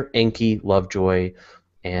 Linear, Enki, Lovejoy,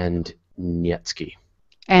 and Nevsky.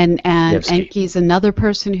 And Enki's another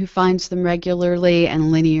person who finds them regularly,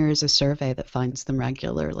 and Linear is a survey that finds them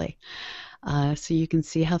regularly. So you can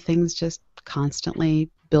see how things just constantly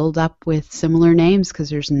build up with similar names because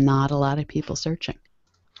there's not a lot of people searching.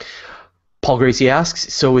 Paul Gracie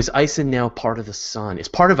asks, so is Ison now part of the sun? Is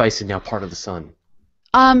part of Ison now part of the sun?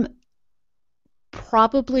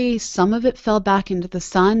 Probably some of it fell back into the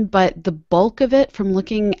sun, but the bulk of it, from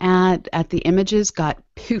looking at the images, got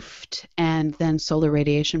poofed, and then solar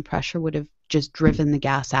radiation pressure would have just driven the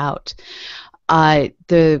gas out.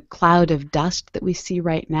 The cloud of dust that we see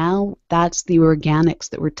right now, that's the organics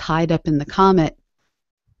that were tied up in the comet.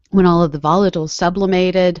 When all of the volatiles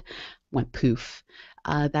sublimated, went poof.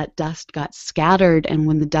 That dust got scattered, and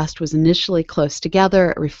when the dust was initially close together,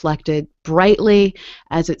 it reflected brightly.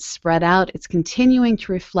 As it spread out, it's continuing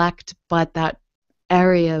to reflect, but that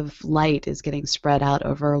area of light is getting spread out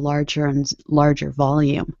over a larger and larger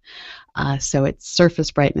volume. So its surface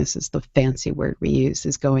brightness is the fancy word we use,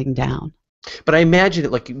 is going down. But I imagine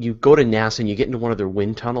it like you go to NASA and you get into one of their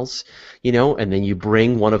wind tunnels, and then you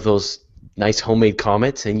bring one of those nice homemade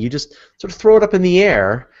comets and you just sort of throw it up in the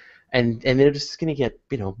air. And they're just going to get,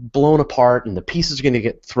 blown apart, and the pieces are going to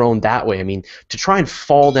get thrown that way. I mean, to try and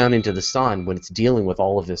fall down into the sun when it's dealing with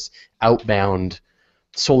all of this outbound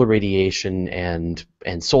solar radiation and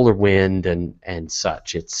solar wind and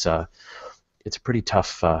such, it's pretty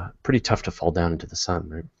tough to fall down into the sun,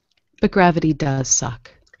 right? But gravity does suck.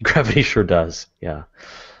 Gravity sure does, yeah.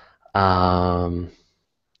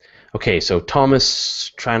 Okay, so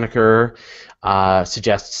Thomas Traneker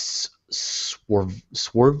suggests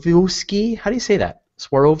Swarovski. How do you say that?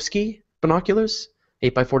 Swarovski binoculars,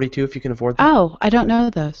 8x42 if you can afford them. Oh, I don't know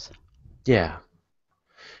those. Yeah.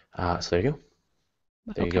 So there you go.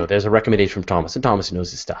 There you go. There's a recommendation from Thomas, and Thomas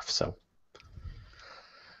knows his stuff. So,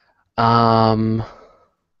 boy,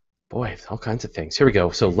 all kinds of things. Here we go.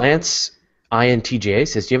 So Lance INTJ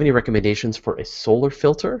says, "Do you have any recommendations for a solar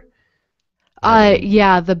filter?"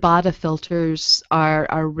 Yeah, the Bada filters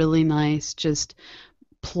are really nice. Just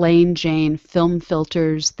plain Jane film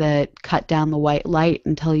filters that cut down the white light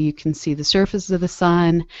until you can see the surface of the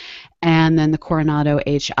sun. And then the Coronado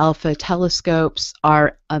H alpha telescopes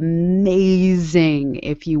are amazing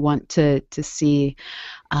if you want to see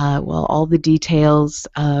all the details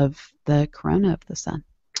of the corona of the sun.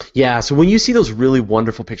 Yeah, so when you see those really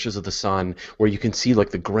wonderful pictures of the sun where you can see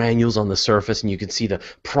like the granules on the surface and you can see the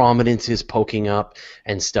prominences poking up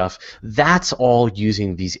and stuff, that's all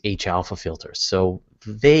using these H alpha filters. So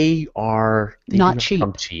they not cheap.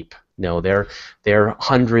 Cheap. No, they're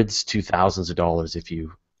hundreds to thousands of dollars if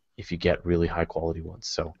you get really high quality ones.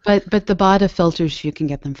 So But the Bada filters, you can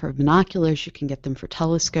get them for binoculars, you can get them for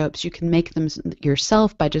telescopes, you can make them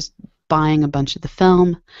yourself by just buying a bunch of the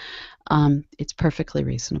film. It's perfectly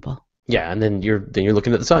reasonable. Yeah, and then you're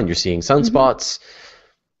looking at the sun. You're seeing sunspots.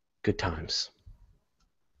 Good times.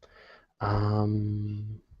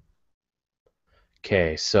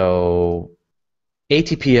 Okay, so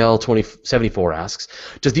ATPL 2074 asks,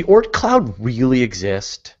 does the Oort Cloud really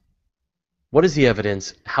exist? What is the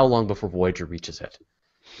evidence? How long before Voyager reaches it?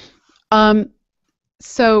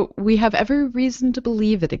 So we have every reason to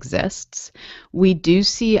believe it exists. We do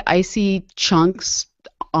see icy chunks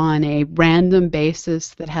on a random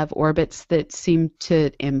basis that have orbits that seem to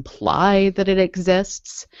imply that it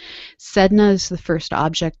exists. Sedna is the first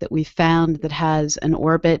object that we found that has an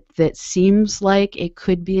orbit that seems like it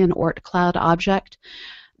could be an Oort Cloud object.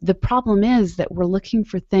 The problem is that we're looking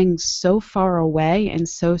for things so far away and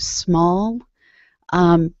so small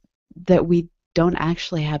that we don't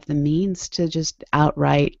actually have the means to just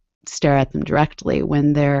outright stare at them directly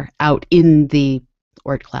when they're out in the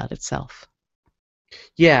Oort Cloud itself.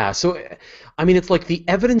 Yeah, so I mean, it's like the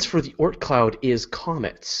evidence for the Oort Cloud is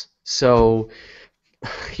comets. So,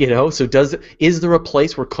 is there a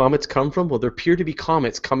place where comets come from? Well, there appear to be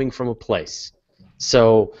comets coming from a place.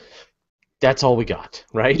 So that's all we got,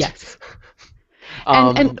 right? Yes.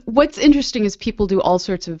 And what's interesting is people do all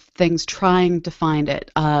sorts of things trying to find it,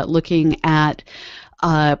 looking at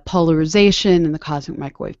polarization in the cosmic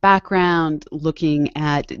microwave background, looking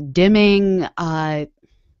at dimming, and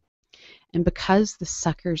because the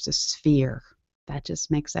sucker's a sphere, that just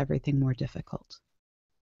makes everything more difficult.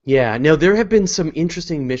 Yeah, now there have been some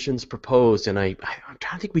interesting missions proposed, and I'm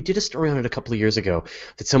trying to think, we did a story on it a couple of years ago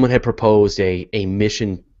that someone had proposed a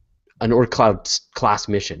mission, an Oort Cloud class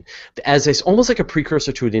mission, as almost like a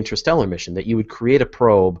precursor to an interstellar mission, that you would create a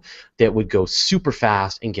probe that would go super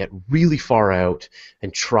fast and get really far out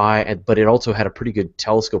and try, but it also had a pretty good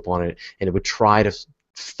telescope on it, and it would try to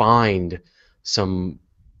find some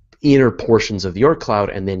inner portions of the Oort Cloud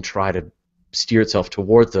and then try to steer itself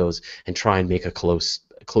toward those and try and make a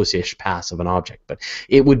close-ish pass of an object. But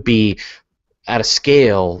it would be at a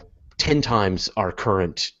scale 10 times our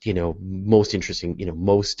current, most interesting,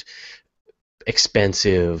 most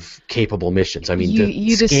expensive, capable missions. I mean,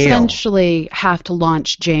 you'd scale. Essentially have to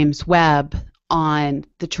launch James Webb on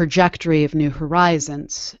the trajectory of New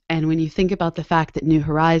Horizons. And when you think about the fact that New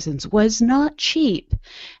Horizons was not cheap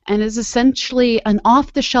and is essentially an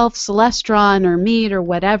off-the-shelf Celestron or Meade or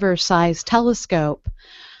whatever size telescope,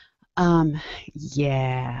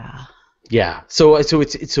 yeah. Yeah, so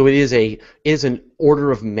it is an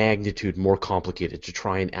order of magnitude more complicated to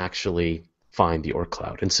try and actually find the Oort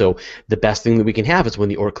Cloud. And so the best thing that we can have is when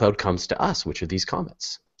the Oort Cloud comes to us, which are these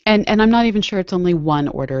comets. And I'm not even sure it's only one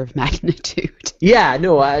order of magnitude. Yeah,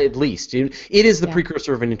 no, at least it is the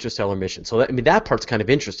precursor of an interstellar mission. So that part's kind of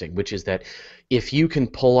interesting, which is that if you can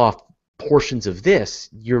pull off portions of this,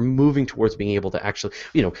 you're moving towards being able to actually,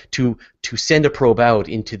 to send a probe out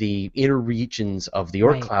into the inner regions of the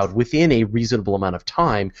Oort Cloud within a reasonable amount of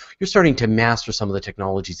time. You're starting to master some of the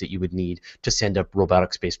technologies that you would need to send a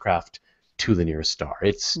robotic spacecraft to the nearest star.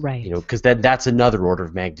 It's because that's another order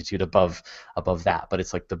of magnitude above that. But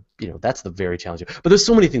it's like that's the very challenging. But there's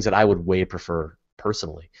so many things that I would way prefer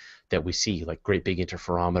personally that we see, like great big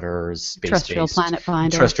interferometers, terrestrial planet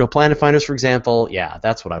finders, for example. Yeah,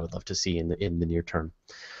 that's what I would love to see in the near term.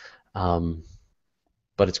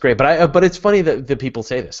 But it's great. But it's funny that people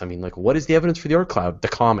say this. I mean, like, what is the evidence for the Oort Cloud? The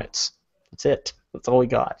comets. That's it. That's all we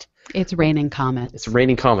got. It's raining comets. It's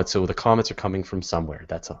raining comets, so the comets are coming from somewhere.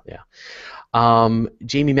 That's all. Yeah.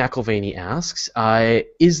 Jamie McIlvaney asks,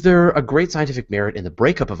 is there a great scientific merit in the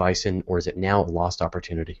breakup of ISIN, or is it now a lost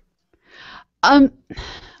opportunity?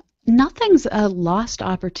 Nothing's a lost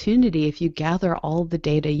opportunity if you gather all the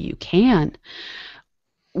data you can.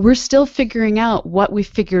 We're still figuring out what we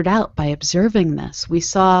figured out by observing this. We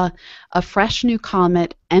saw a fresh new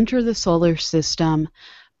comet enter the solar system,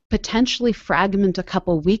 potentially fragment a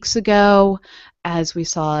couple weeks ago, as we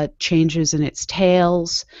saw changes in its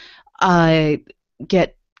tails,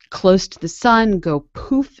 get close to the sun, go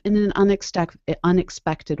poof in an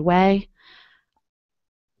unexpected way.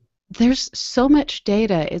 There's so much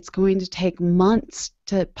data, it's going to take months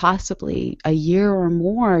to possibly a year or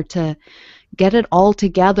more to get it all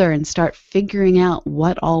together and start figuring out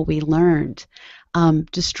what all we learned.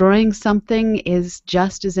 Destroying something is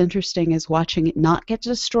just as interesting as watching it not get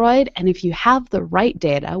destroyed, and if you have the right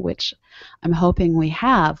data, which I'm hoping we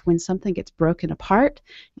have, when something gets broken apart,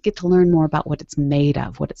 you get to learn more about what it's made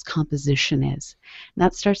of, what its composition is. And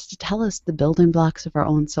that starts to tell us the building blocks of our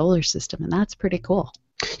own solar system, and that's pretty cool.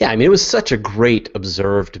 Yeah, I mean, it was such a great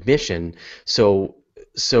observed mission. So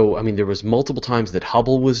I mean, there was multiple times that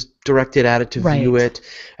Hubble was directed at it to view it,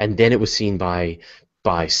 and then it was seen by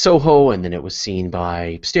SOHO, and then it was seen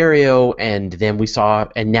by Stereo, and then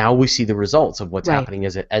now we see the results of what's happening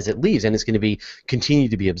as it leaves, and it's going to continue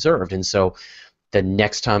to be observed. And so the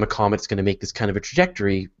next time a comet's going to make this kind of a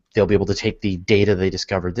trajectory, they'll be able to take the data they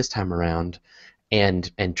discovered this time around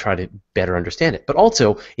and try to better understand it. But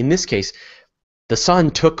also, in this case, the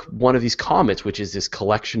sun took one of these comets, which is this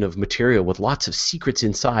collection of material with lots of secrets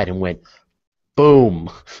inside, and went, boom.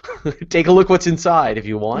 Take a look what's inside if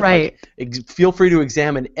you want. Right. Feel free to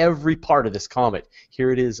examine every part of this comet.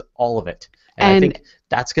 Here it is, all of it. And I think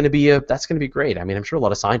that's going to be great. I mean, I'm sure a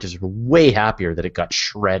lot of scientists are way happier that it got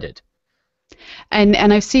shredded. And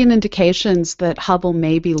I've seen indications that Hubble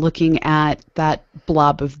may be looking at that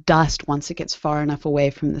blob of dust once it gets far enough away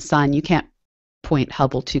from the sun. You can't point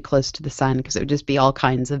Hubble too close to the sun because it would just be all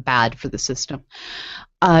kinds of bad for the system.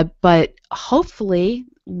 But hopefully,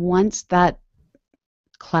 once that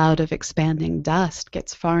cloud of expanding dust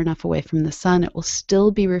gets far enough away from the sun, it will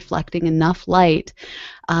still be reflecting enough light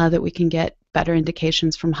that we can get better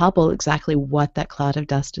indications from Hubble exactly what that cloud of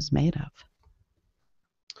dust is made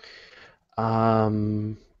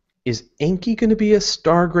of. Is Enki going to be a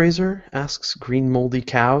star grazer? Asks Green Moldy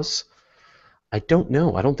Cows. I don't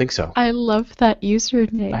know. I don't think so. I love that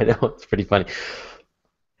username. I know, it's pretty funny.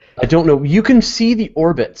 I don't know. You can see the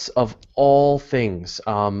orbits of all things.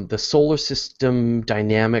 The Solar System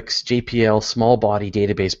Dynamics JPL Small Body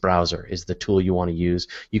Database Browser is the tool you want to use.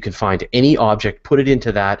 You can find any object, put it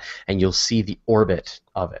into that, and you'll see the orbit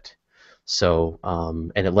of it. So,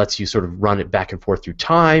 and it lets you sort of run it back and forth through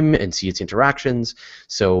time and see its interactions.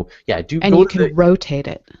 So, yeah, do And go you to can rotate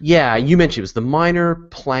it. yeah, you mentioned it was the Minor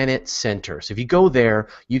Planet Center. So if you go there,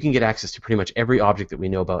 you can get access to pretty much every object that we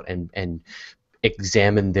know about and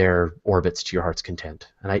examine their orbits to your heart's content.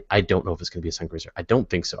 And I don't know if it's going to be a Sungrazer. I don't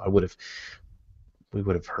think so. We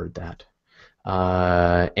would have heard that.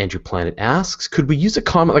 Andrew Planet asks, could we use a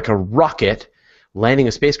comet like a rocket, landing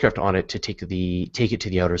a spacecraft on it to take it to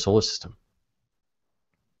the outer solar system?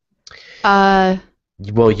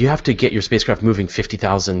 Well, you have to get your spacecraft moving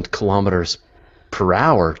 50,000 kilometers per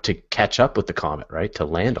hour to catch up with the comet, right? To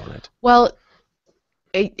land on it. Well,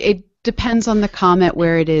 it depends on the comet,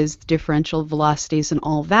 where it is, differential velocities and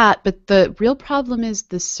all that, but the real problem is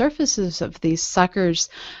the surfaces of these suckers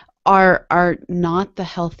are not the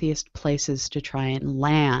healthiest places to try and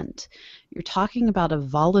land. You're talking about a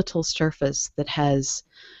volatile surface that has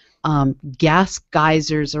gas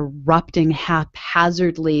geysers erupting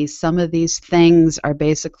haphazardly. Some of these things are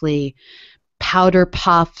basically powder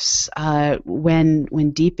puffs.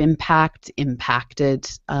 When Deep Impact impacted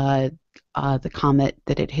the comet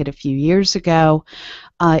that it hit a few years ago,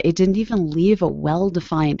 it didn't even leave a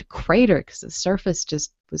well-defined crater because the surface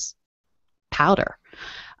just was powder.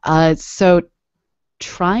 So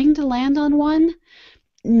trying to land on one,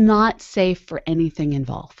 not safe for anything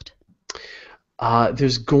involved.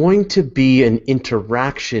 There's going to be an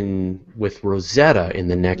interaction with Rosetta in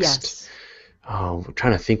the next. Yes. Oh, I'm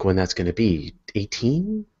trying to think when that's going to be.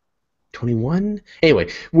 18? 21? Anyway,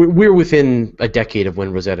 we're within a decade of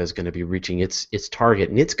when Rosetta is going to be reaching its target,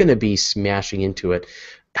 and it's going to be smashing into it.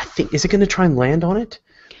 I think, is it going to try and land on it?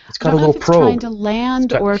 It's got a little probe. I don't know if it's trying to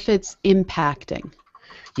land or if it's impacting.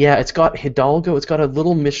 Yeah, it's got Hidalgo. It's got a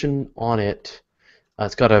little mission on it.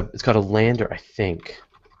 It's got a lander, I think.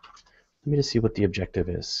 Let me just see what the objective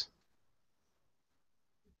is.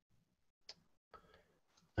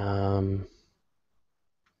 And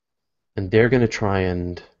they're going to try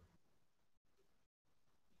and...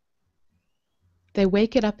 They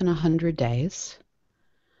wake it up in 100 days.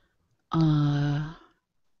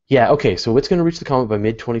 Yeah, okay, so it's going to reach the comet by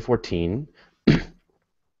mid-2014.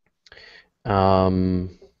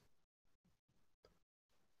 I'm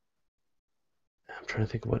trying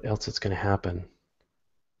to think of what else is going to happen.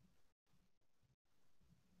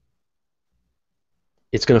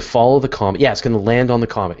 It's going to follow the comet. Yeah, it's going to land on the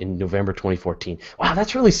comet in November 2014. Wow,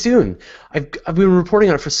 that's really soon. I've been reporting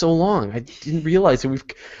on it for so long. I didn't realize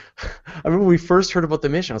that I remember when we first heard about the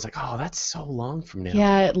mission, I was like, oh, that's so long from now.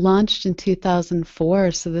 Yeah, it launched in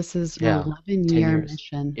 2004, so this is an 11-year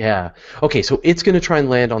mission. Yeah. Okay, so it's going to try and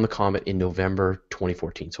land on the comet in November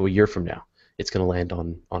 2014. So a year from now, it's going to land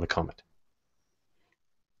on a comet.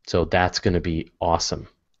 So that's going to be awesome.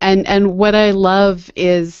 And what I love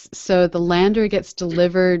is, so the lander gets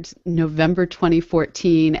delivered November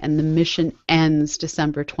 2014, and the mission ends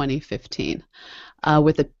December 2015,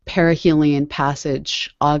 with a perihelion passage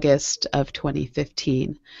August of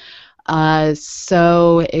 2015.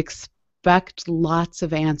 So expect lots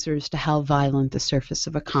of answers to how violent the surface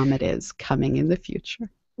of a comet is coming in the future.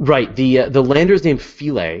 Right. The lander is named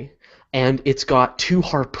Philae, and it's got 2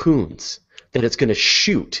 harpoons that it's going to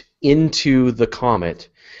shoot into the comet.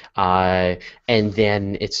 And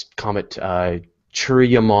then it's comet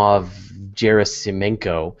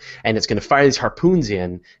Churyumov-Gerasimenko, and it's going to fire these harpoons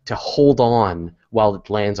in to hold on while it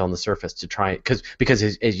lands on the surface to try it, because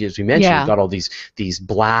as we mentioned, you've got all these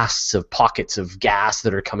blasts of pockets of gas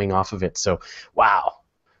that are coming off of it. So wow,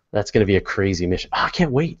 that's going to be a crazy mission. Oh, I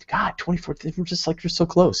can't wait. God, 2014, we're so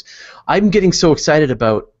close. I'm getting so excited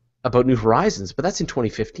about New Horizons, but that's in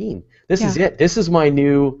 2015. This is it. This is my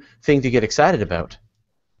new thing to get excited about.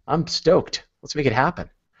 I'm stoked. Let's make it happen.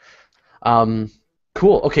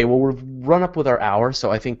 Cool. Okay, well, we're run up with our hour, so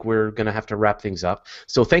I think we're going to have to wrap things up.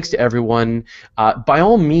 So thanks to everyone. By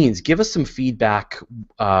all means, give us some feedback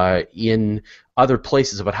in other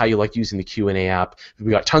places about how you like using the Q&A app.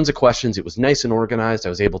 We got tons of questions. It was nice and organized. I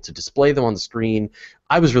was able to display them on the screen.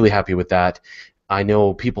 I was really happy with that. I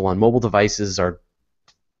know people on mobile devices are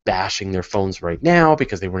bashing their phones right now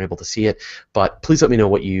because they weren't able to see it, but please let me know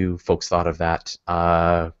what you folks thought of that.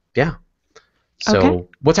 Yeah. So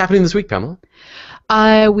what's happening this week, Pamela?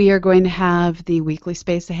 We are going to have the weekly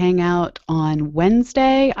Space Hangout on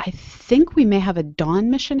Wednesday. I think we may have a Dawn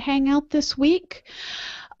mission hangout this week.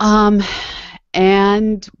 And,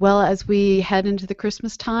 well, as we head into the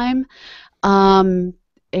Christmas time,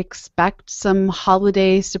 expect some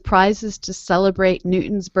holiday surprises to celebrate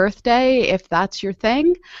Newton's birthday, if that's your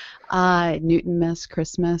thing. Newton missed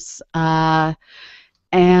Christmas. And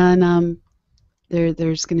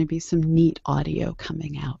there's going to be some neat audio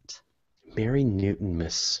coming out. Merry Newton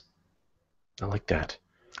Miss. I like that.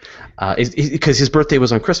 Because his birthday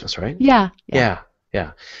was on Christmas, right? Yeah.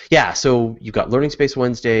 Yeah. So you got Learning Space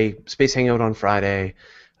Wednesday, Space Hangout on Friday,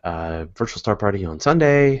 Virtual Star Party on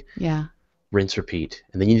Sunday. Yeah. Rinse, repeat.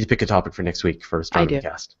 And then you need to pick a topic for next week for Astronomy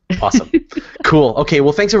Cast. Awesome. Cool. Okay,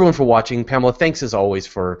 well, thanks everyone for watching. Pamela, thanks as always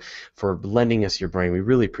for lending us your brain. We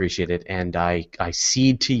really appreciate it. And I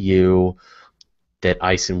cede to you that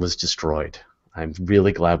Ison was destroyed. I'm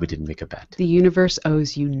really glad we didn't make a bet. The universe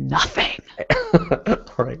owes you nothing.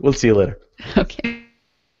 All right, we'll see you later. Okay.